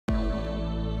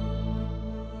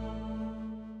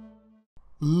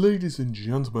Ladies and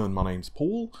gentlemen, my name's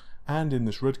Paul, and in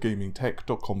this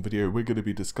redgamingtech.com video we're going to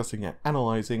be discussing and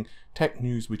analysing tech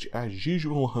news which as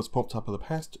usual has popped up in the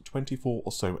past 24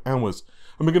 or so hours.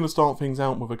 And we're going to start things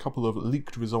out with a couple of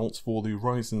leaked results for the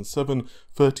Ryzen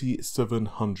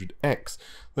 3700X.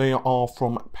 They are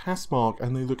from Passmark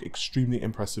and they look extremely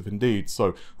impressive indeed,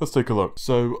 so let's take a look.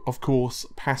 So of course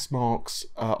Passmark's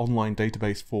online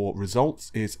database for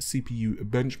results is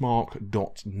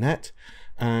cpubenchmark.net,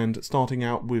 and starting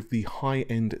out with the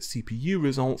high-end CPU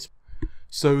results.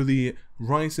 So the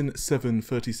Ryzen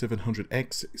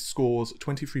 3700X scores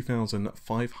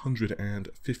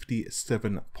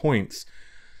 23,557 points.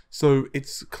 So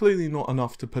it's clearly not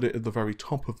enough to put it at the very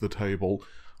top of the table,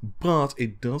 but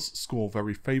it does score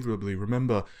very favorably.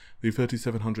 Remember, the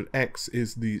 3700X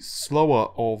is the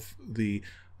slower of the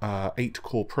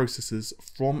 8-core processors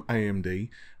from AMD,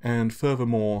 and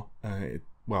furthermore,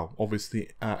 well, obviously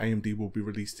AMD will be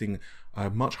releasing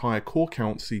much higher core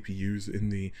count CPUs in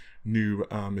the new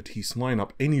Matisse lineup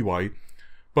anyway,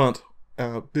 but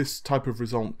this type of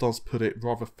result does put it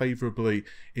rather favourably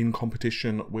in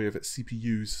competition with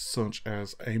CPUs such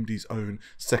as AMD's own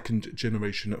second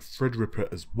generation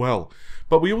Threadripper as well.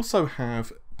 But we also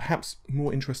have, perhaps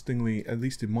more interestingly, at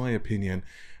least in my opinion,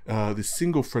 the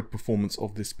single thread performance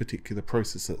of this particular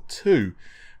processor too.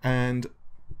 And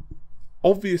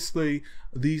obviously,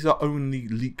 these are only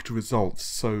leaked results,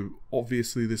 so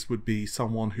obviously this would be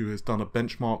someone who has done a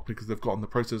benchmark because they've gotten the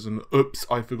processor and oops,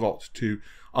 I forgot to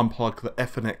unplug the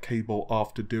Ethernet cable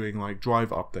after doing like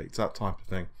drive updates, that type of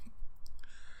thing.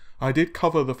 I did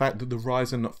cover the fact that the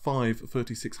Ryzen 5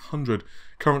 3600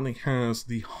 currently has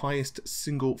the highest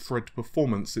single thread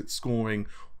performance. It's scoring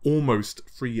almost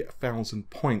 3,000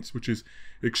 points, which is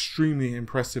extremely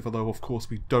impressive, although of course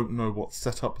we don't know what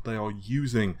setup they are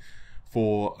using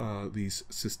for these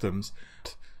systems.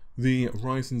 The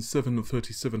Ryzen 7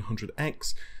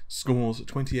 3700X scores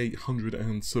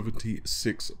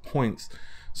 2,876 points.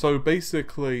 So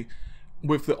basically,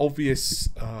 with the obvious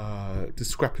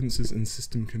discrepancies in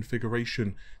system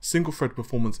configuration, single thread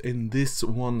performance in this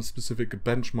one specific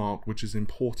benchmark, which is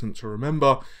important to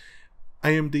remember,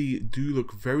 AMD do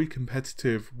look very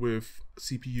competitive with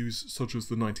CPUs such as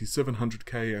the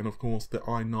 9700K and of course the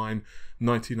i9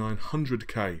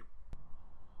 9900K.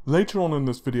 Later on in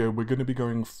this video, we're going to be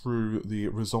going through the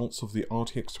results of the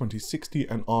RTX 2060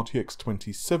 and RTX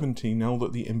 2070 now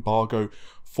that the embargo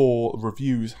for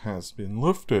reviews has been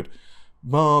lifted.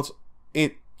 But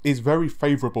it is very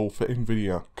favourable for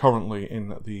Nvidia currently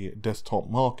in the desktop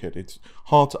market. It's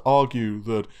hard to argue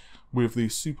that with the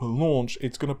Super launch,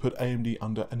 it's going to put AMD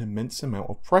under an immense amount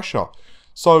of pressure.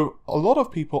 So a lot of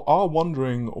people are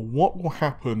wondering what will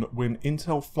happen when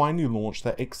Intel finally launch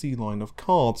their Xe line of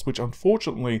cards, which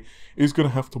unfortunately is going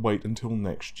to have to wait until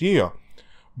next year.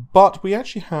 But we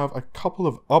actually have a couple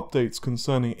of updates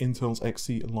concerning Intel's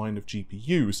Xe line of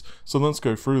GPUs, so let's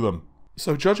go through them.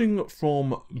 So judging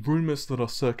from rumours that are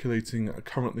circulating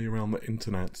currently around the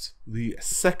internet, the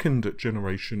second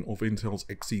generation of Intel's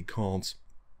Xe cards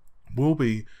will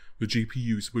be the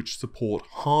GPUs which support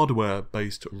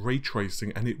hardware-based ray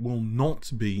tracing, and it will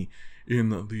not be in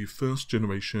the first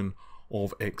generation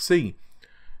of Xe.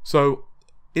 So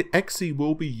Xe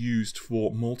will be used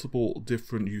for multiple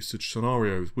different usage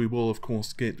scenarios. We will of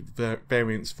course get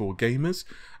variants for gamers,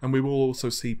 and we will also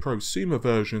see prosumer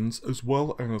versions as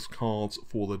well as cards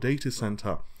for the data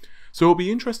center. So it'll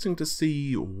be interesting to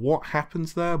see what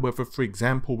happens there, whether for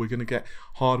example we're going to get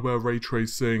hardware ray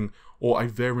tracing or a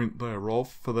variant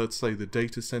thereof for, let's say, the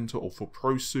data center or for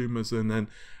prosumers, and then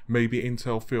maybe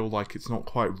Intel feel like it's not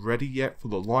quite ready yet for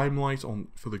the limelight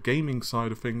for the gaming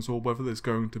side of things, or whether there's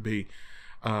going to be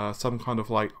some kind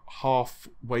of like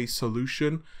halfway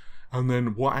solution. And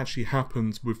then what actually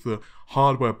happens with the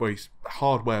hardware-based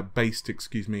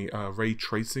ray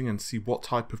tracing, and see what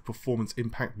type of performance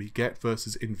impact we get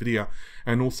versus Nvidia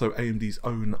and also AMD's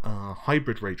own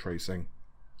hybrid ray tracing.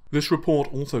 This report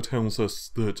also tells us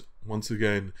that, once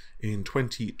again, in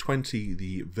 2020,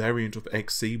 the variant of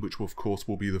Xe, which of course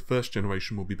will be the first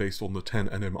generation, will be based on the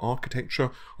 10nm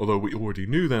architecture, although we already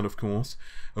knew that of course,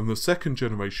 and the second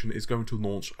generation is going to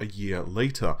launch a year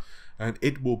later, and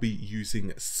it will be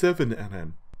using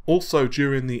 7nm. Also,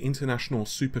 during the International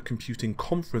Supercomputing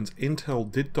Conference,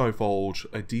 Intel did divulge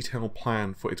a detailed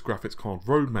plan for its graphics card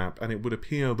roadmap, and it would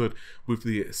appear that with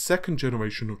the second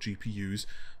generation of GPUs,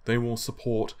 they will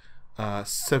support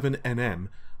 7nm,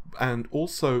 and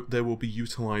also they will be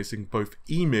utilizing both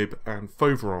EMIB and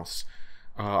Foveros.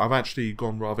 I've actually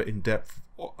gone rather in depth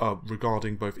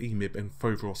regarding both EMIB and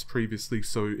Foveros previously,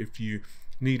 so if you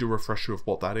need a refresher of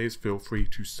what that is, feel free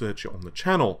to search it on the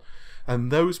channel.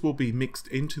 and those will be mixed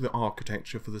into the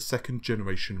architecture for the second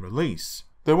generation release.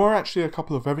 There were actually a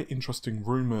couple of very interesting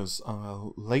rumours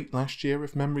late last year,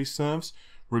 if memory serves,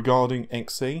 regarding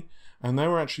XE, and they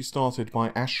were actually started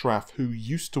by Ashraf, who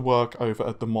used to work over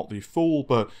at the Motley Fool,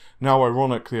 but now,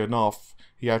 ironically enough,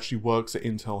 he actually works at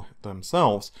Intel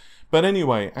themselves. But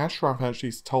anyway, Ashraf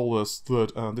actually told us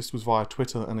that this was via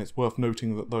Twitter, and it's worth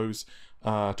noting that those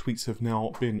tweets have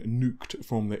now been nuked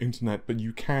from the internet, but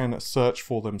you can search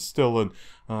for them still,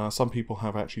 and some people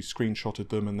have actually screenshotted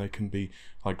them, and they can be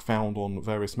found on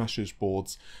various message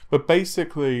boards. But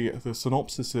basically, the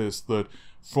synopsis is that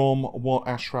from what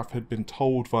Ashraf had been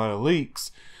told via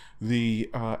leaks, the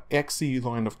XE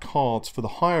line of cards for the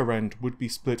higher end would be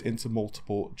split into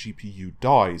multiple GPU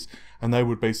dies, and they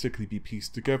would basically be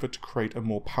pieced together to create a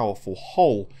more powerful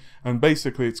whole. And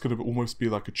basically it's going to almost be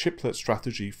like a chiplet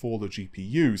strategy for the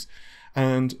GPUs.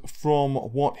 And from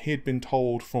what he'd been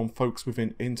told from folks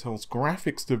within Intel's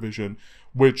graphics division,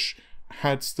 which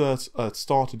had started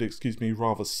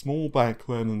rather small back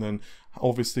then, and then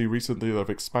obviously recently they've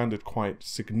expanded quite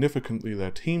significantly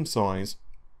their team size,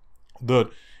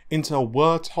 that Intel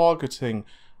were targeting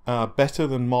better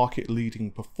than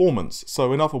market-leading performance.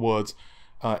 So in other words,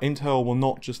 Intel were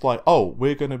not just oh,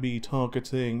 we're going to be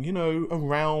targeting,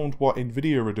 around what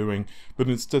Nvidia are doing, but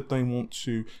instead they want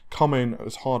to come in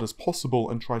as hard as possible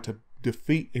and try to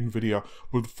defeat Nvidia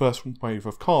with the first wave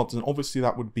of cards. And obviously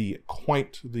that would be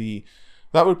quite the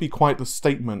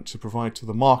statement to provide to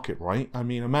the market, right? I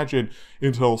mean, imagine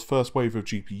Intel's first wave of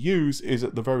GPUs is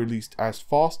at the very least as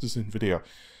fast as Nvidia.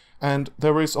 And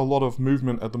there is a lot of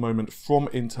movement at the moment from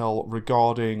Intel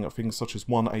regarding things such as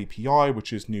One API,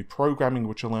 which is new programming,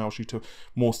 which allows you to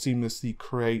more seamlessly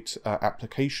create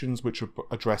applications which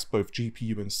address both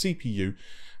GPU and CPU.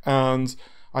 And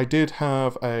I did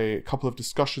have a couple of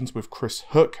discussions with Chris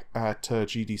Hook at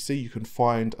GDC. You can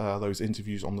find those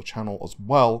interviews on the channel as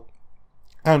well.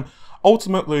 And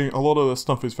ultimately, a lot of the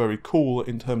stuff is very cool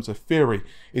in terms of theory.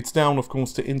 It's down, of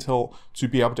course, to Intel to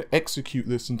be able to execute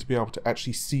this and to be able to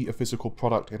actually see a physical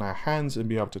product in our hands and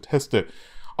be able to test it.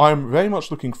 I'm very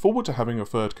much looking forward to having a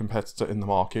third competitor in the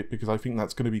market, because I think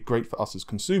that's going to be great for us as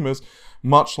consumers,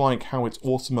 much like how it's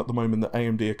awesome at the moment that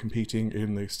AMD are competing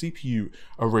in the CPU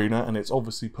arena, and it's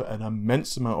obviously put an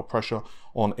immense amount of pressure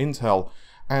on Intel.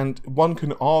 And one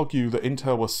can argue that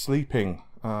Intel was sleeping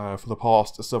for the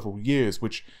past several years,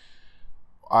 which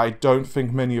I don't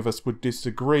think many of us would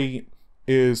disagree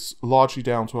is largely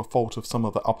down to a fault of some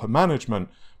of the upper management.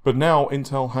 But now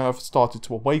Intel have started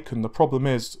to awaken. The problem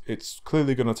is it's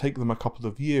clearly going to take them a couple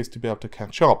of years to be able to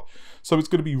catch up. So it's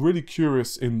going to be really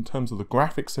curious in terms of the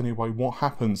graphics anyway, what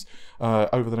happens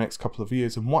over the next couple of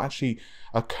years and what actually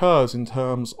occurs in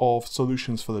terms of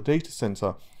solutions for the data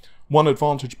center. One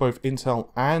advantage both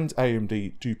Intel and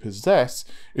AMD do possess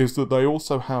is that they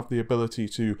also have the ability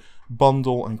to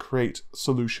bundle and create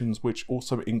solutions which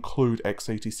also include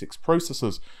x86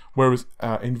 processors, whereas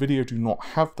Nvidia do not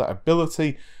have that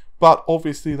ability, but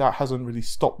obviously that hasn't really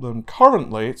stopped them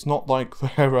currently. It's not like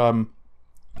they're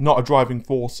not a driving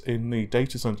force in the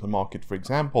data center market, for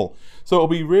example. So it'll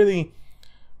be really...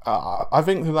 I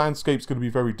think the landscape's going to be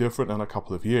very different in a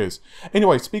couple of years.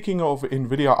 Anyway, speaking of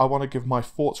Nvidia, I want to give my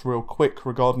thoughts real quick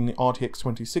regarding the RTX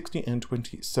 2060 and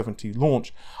 2070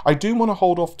 launch. I do want to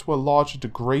hold off to a larger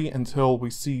degree until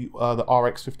we see the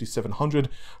RX 3700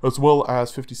 as well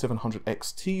as 3700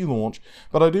 XT launch,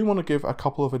 but I do want to give a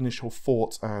couple of initial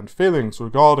thoughts and feelings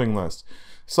regarding this.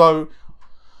 So,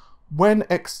 when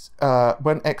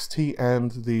XT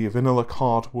and the vanilla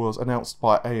card was announced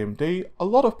by AMD, a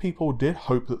lot of people did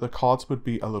hope that the cards would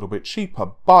be a little bit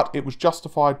cheaper, but it was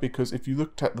justified because if you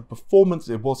looked at the performance,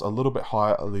 it was a little bit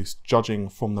higher, at least judging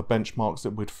from the benchmarks that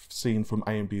we'd seen from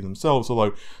AMD themselves,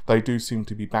 although they do seem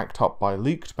to be backed up by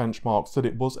leaked benchmarks that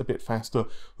it was a bit faster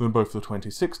than both the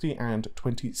 2060 and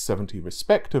 2070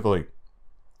 respectively.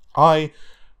 I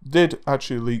did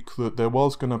actually leak that there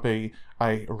was going to be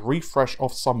a refresh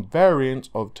of some variant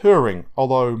of Turing,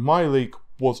 although my leak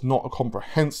was not as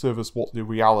comprehensive as what the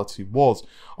reality was.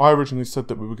 I originally said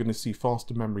that we were going to see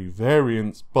faster memory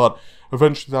variants, but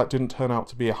eventually that didn't turn out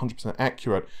to be 100%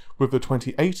 accurate. With the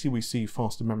 2080 we see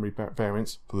faster memory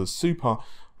variants for the Super,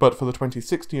 but for the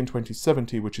 2060 and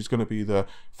 2070, which is going to be the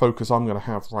focus I'm going to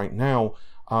have right now,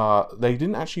 they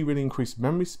didn't actually really increase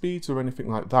memory speeds or anything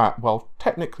like that. Well,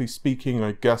 technically speaking,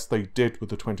 I guess they did with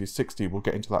the 2060. We'll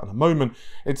get into that in a moment.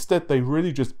 Instead, they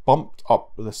really just bumped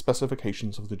up the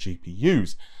specifications of the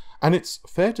GPUs. And it's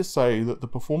fair to say that the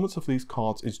performance of these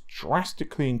cards is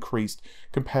drastically increased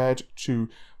compared to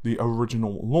the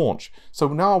original launch. So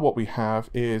now what we have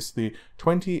is the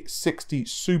 2060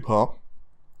 Super,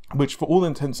 which for all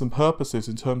intents and purposes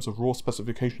in terms of raw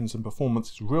specifications and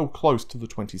performance is real close to the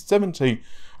 2070.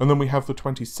 And then we have the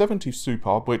 2070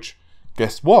 Super, which,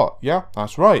 guess what? Yeah,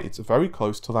 that's right, it's very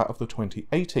close to that of the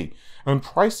 2080. And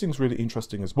pricing's really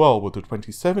interesting as well, with the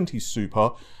 2070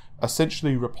 Super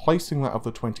essentially replacing that of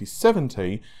the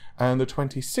 2070, and the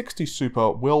 2060 Super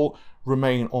will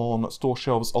remain on store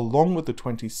shelves along with the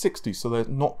 2060, so they're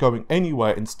not going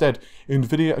anywhere. Instead,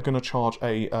 Nvidia are going to charge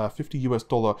a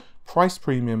 $50 price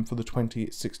premium for the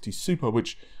 2060 Super,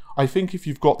 which I think if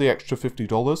you've got the extra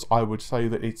 $50, I would say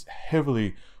that it's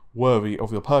heavily worthy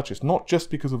of your purchase, not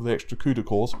just because of the extra CUDA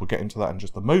cores, we'll get into that in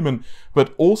just a moment,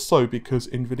 but also because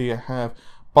Nvidia have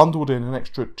bundled in an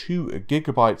extra 2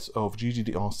 GB of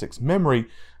GDDR6 memory,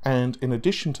 and in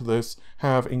addition to this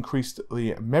have increased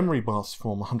the memory bus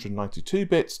from 192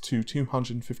 bits to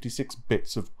 256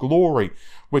 bits of glory,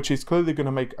 which is clearly going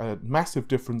to make a massive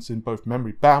difference in both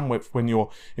memory bandwidth when you're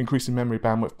increasing memory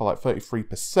bandwidth by like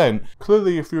 33%.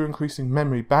 Clearly, if you're increasing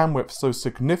memory bandwidth so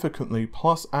significantly,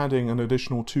 plus adding an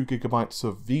additional 2 GB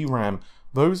of VRAM,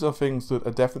 those are things that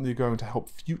are definitely going to help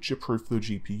future-proof the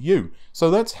GPU. So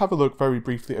let's have a look very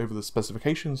briefly over the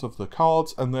specifications of the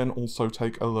cards and then also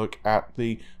take a look at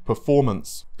the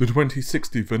performance. The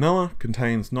 2060 Vanilla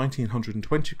contains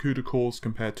 1920 CUDA cores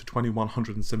compared to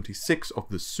 2176 of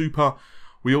the Super.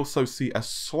 We also see a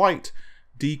slight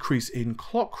decrease in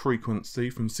clock frequency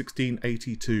from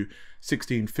 1680 to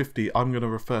 1650. I'm going to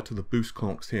refer to the boost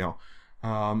clocks here.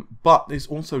 But this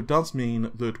also does mean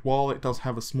that while it does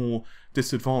have a small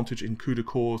disadvantage in CUDA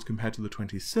cores compared to the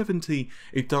 2070,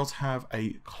 it does have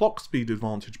a clock speed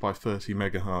advantage by 30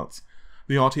 MHz.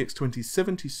 The RTX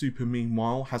 2070 Super,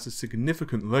 meanwhile, has a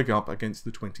significant leg up against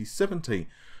the 2070.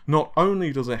 Not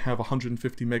only does it have a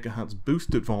 150 MHz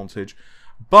boost advantage,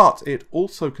 but it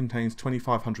also contains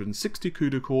 2560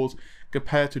 CUDA cores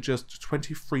compared to just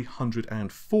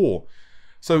 2304.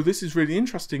 So this is really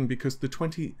interesting because the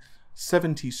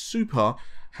 2070 Super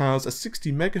has a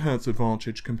 60 MHz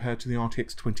advantage compared to the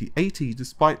RTX 2080,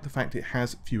 despite the fact it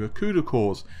has fewer CUDA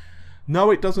cores.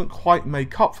 No, it doesn't quite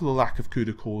make up for the lack of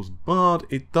CUDA cores, but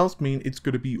it does mean it's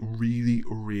going to be really,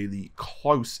 really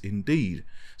close indeed.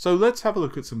 So let's have a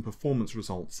look at some performance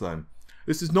results then.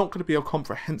 This is not going to be a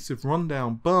comprehensive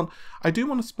rundown, but I do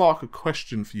want to spark a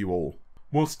question for you all.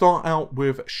 We'll start out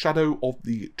with Shadow of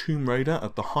the Tomb Raider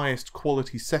at the highest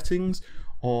quality settings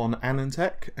on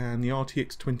AnandTech, and the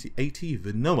RTX 2080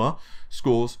 Vanilla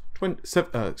scores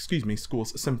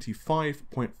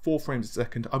 75.4 frames a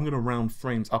second. I'm going to round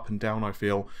frames up and down, I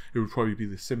feel. It would probably be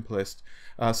the simplest.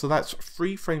 So that's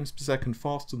 3 frames per second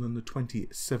faster than the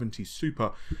 2070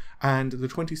 Super. And the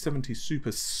 2070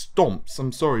 Super stomps,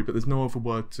 I'm sorry, but there's no other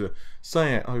word to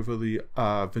say it, over the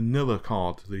Vanilla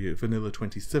card, the Vanilla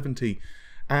 2070.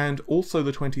 And also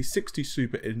the 2060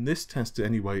 Super, in this test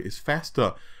anyway, is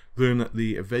faster than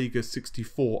the Vega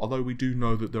 64, although we do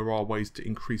know that there are ways to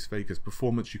increase Vega's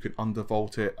performance. You can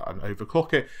undervolt it and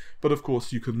overclock it, but of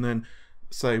course you can then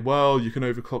say, well, you can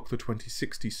overclock the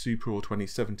 2060 Super or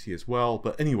 2070 as well.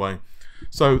 But anyway,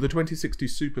 so the 2060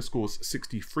 Super scores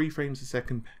 63 frames a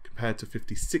second compared to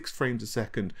 56 frames a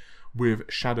second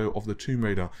with Shadow of the Tomb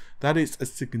Raider. That is a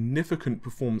significant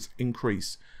performance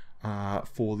increase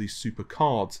for these Super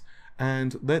cards.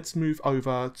 And let's move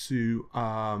over to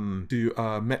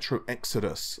Metro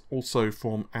Exodus, also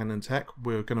from AnandTech.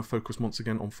 We're going to focus once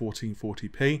again on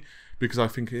 1440p because I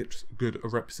think it's a good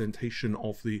representation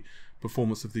of the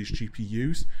performance of these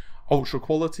GPUs. Ultra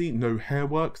quality, no hair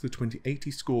work. The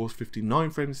 2080 scores 59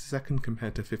 frames a second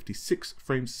compared to 56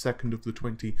 frames a second of the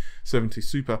 2070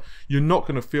 Super. You're not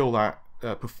going to feel that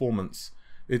performance.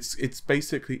 It's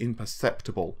basically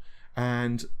imperceptible.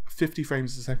 And 50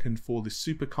 frames a second for the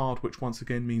Super card, which once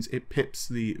again means it pips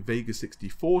the Vega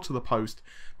 64 to the post,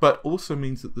 but also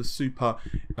means that the Super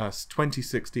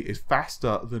 2060 is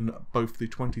faster than both the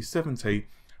 2070.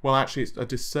 Well, actually, it's a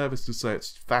disservice to say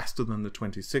it's faster than the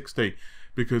 2060,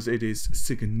 because it is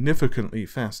significantly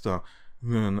faster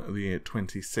than the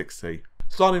 2060.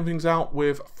 Starting things out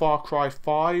with Far Cry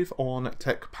 5 on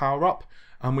Tech Power Up,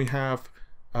 and we have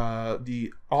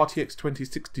the RTX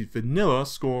 2060 Vanilla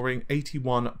scoring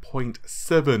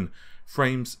 81.7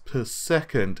 frames per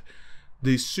second.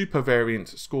 The Super variant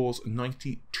scores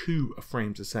 92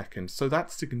 frames a second, so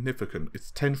that's significant.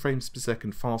 It's 10 frames per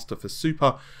second faster for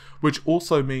Super, which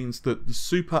also means that the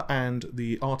Super and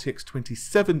the RTX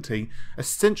 2070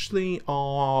 essentially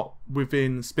are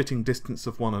within spitting distance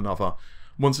of one another.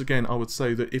 Once again, I would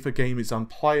say that if a game is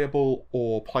unplayable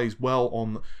or plays well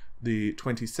on the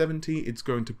 2070, it's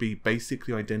going to be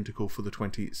basically identical for the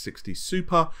 2060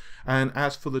 Super. And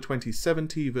as for the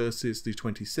 2070 versus the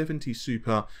 2070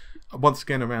 Super, once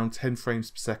again around 10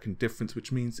 frames per second difference,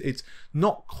 which means it's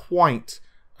not quite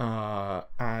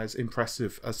as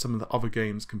impressive as some of the other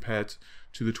games compared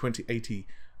to the 2080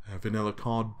 vanilla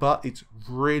card, but it's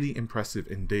really impressive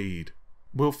indeed.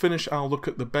 We'll finish our look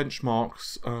at the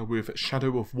benchmarks with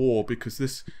Shadow of War, because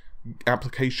this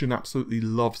application absolutely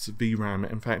loves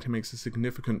VRAM. In fact, it makes a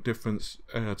significant difference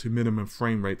to minimum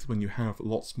frame rates when you have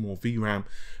lots more VRAM.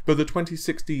 But the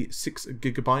 2060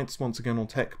 6GB, once again on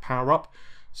tech power up,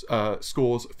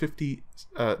 scores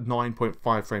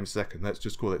 59.5 frames a second. Let's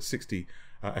just call it 60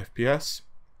 FPS.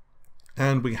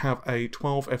 And we have a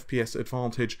 12 FPS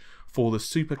advantage for the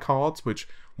Super cards, which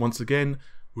once again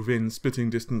within spitting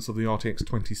distance of the RTX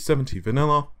 2070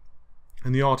 vanilla.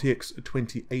 And the RTX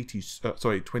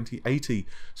 2080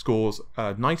 scores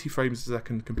 90 frames a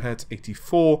second compared to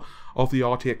 84 of the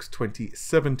RTX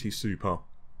 2070 Super.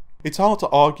 It's hard to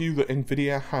argue that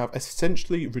Nvidia have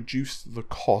essentially reduced the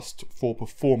cost for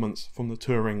performance from the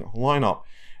Turing lineup.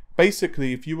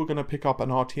 Basically, if you were going to pick up an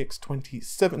RTX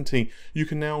 2070, you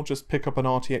can now just pick up an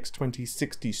RTX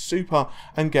 2060 Super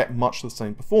and get much the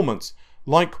same performance.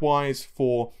 Likewise,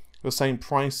 for the same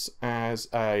price as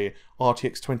a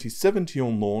RTX 2070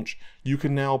 on launch, you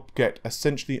can now get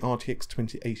essentially RTX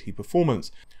 2080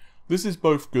 performance. This is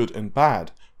both good and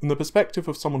bad. From the perspective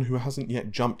of someone who hasn't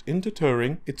yet jumped into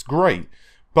Turing, it's great.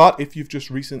 But if you've just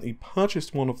recently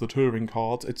purchased one of the Turing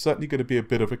cards, it's certainly going to be a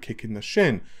bit of a kick in the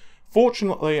shin.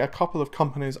 Fortunately, a couple of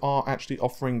companies are actually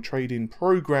offering trade-in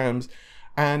programs,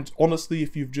 and honestly,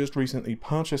 if you've just recently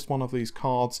purchased one of these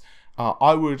cards,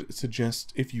 I would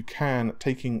suggest, if you can,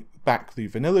 taking back the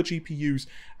vanilla GPUs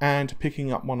and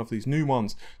picking up one of these new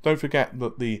ones. Don't forget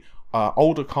that the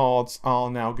older cards are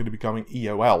now going to be going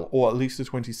EOL, or at least the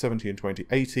 2070 and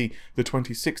 2080. The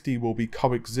 2060 will be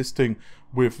coexisting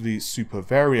with the Super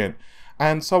variant.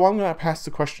 And so I'm going to pass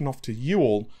the question off to you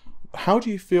all. How do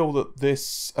you feel that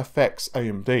this affects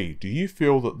AMD? Do you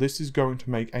feel that this is going to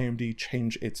make AMD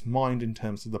change its mind in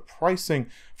terms of the pricing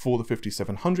for the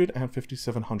 5700 and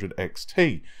 5700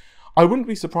 XT? I wouldn't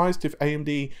be surprised if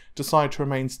AMD decide to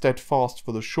remain steadfast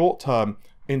for the short term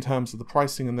in terms of the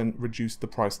pricing and then reduce the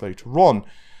price later on.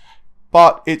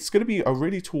 But it's going to be a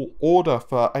really tall order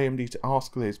for AMD to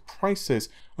ask these prices.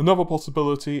 Another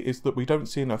possibility is that we don't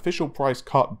see an official price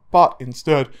cut, but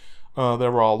instead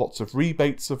there are lots of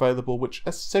rebates available, which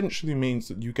essentially means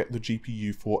that you get the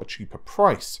GPU for a cheaper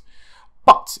price.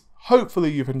 But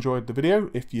hopefully you've enjoyed the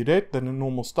video. If you did, then the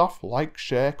normal stuff, like,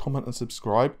 share, comment and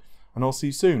subscribe, and I'll see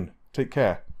you soon. Take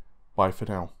care. Bye for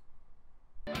now.